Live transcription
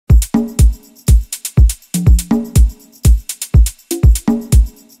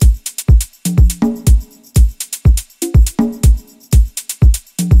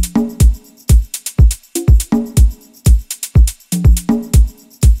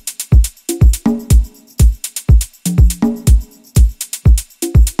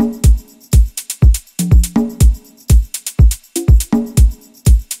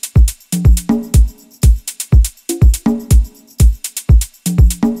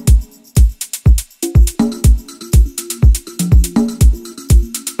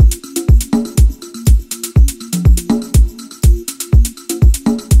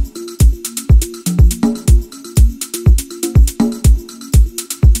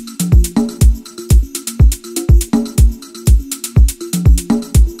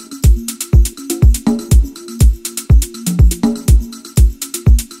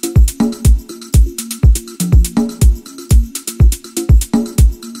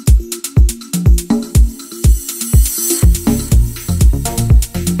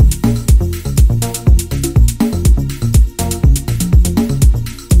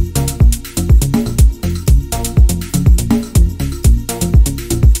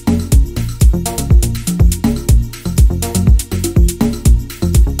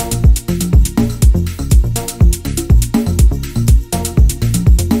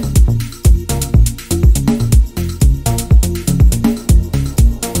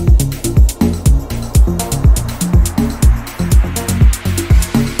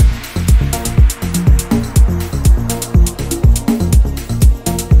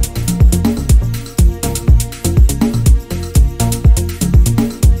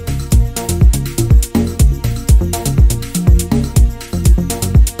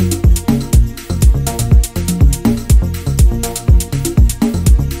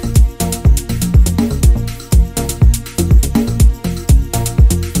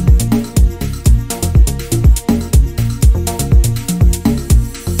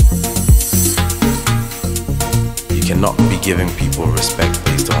cannot be giving people respect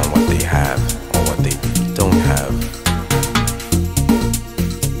based on what they have or what they don't have.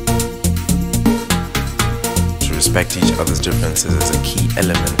 To respect each other's differences is a key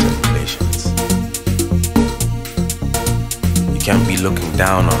element in relations. You can't be looking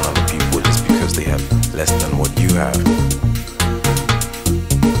down on other people just because they have less than what you have,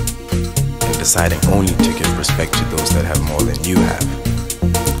 and deciding only to give respect to those that have more than you have.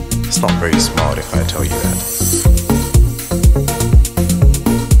 It's not very smart if I tell you that.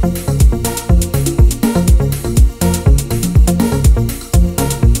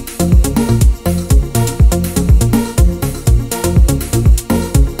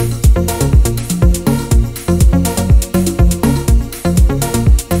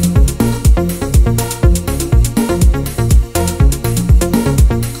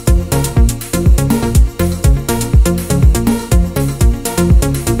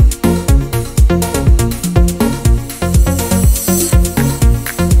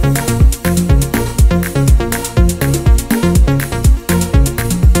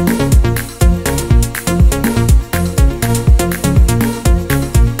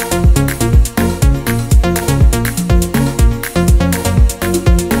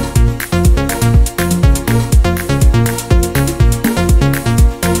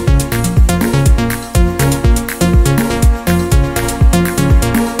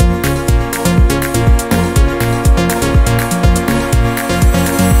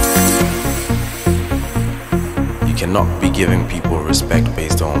 Cannot be giving people respect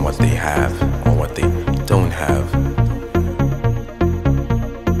based on what they have or what they don't have.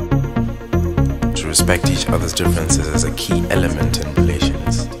 To respect each other's differences is a key element in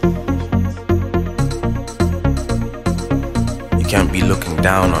relations. You can't be looking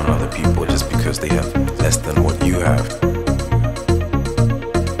down on other people just because they have less than what you have,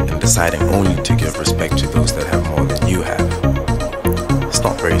 and deciding only to give respect to those that have more than you have. It's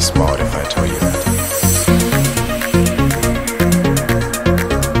not very smart if I tell you that.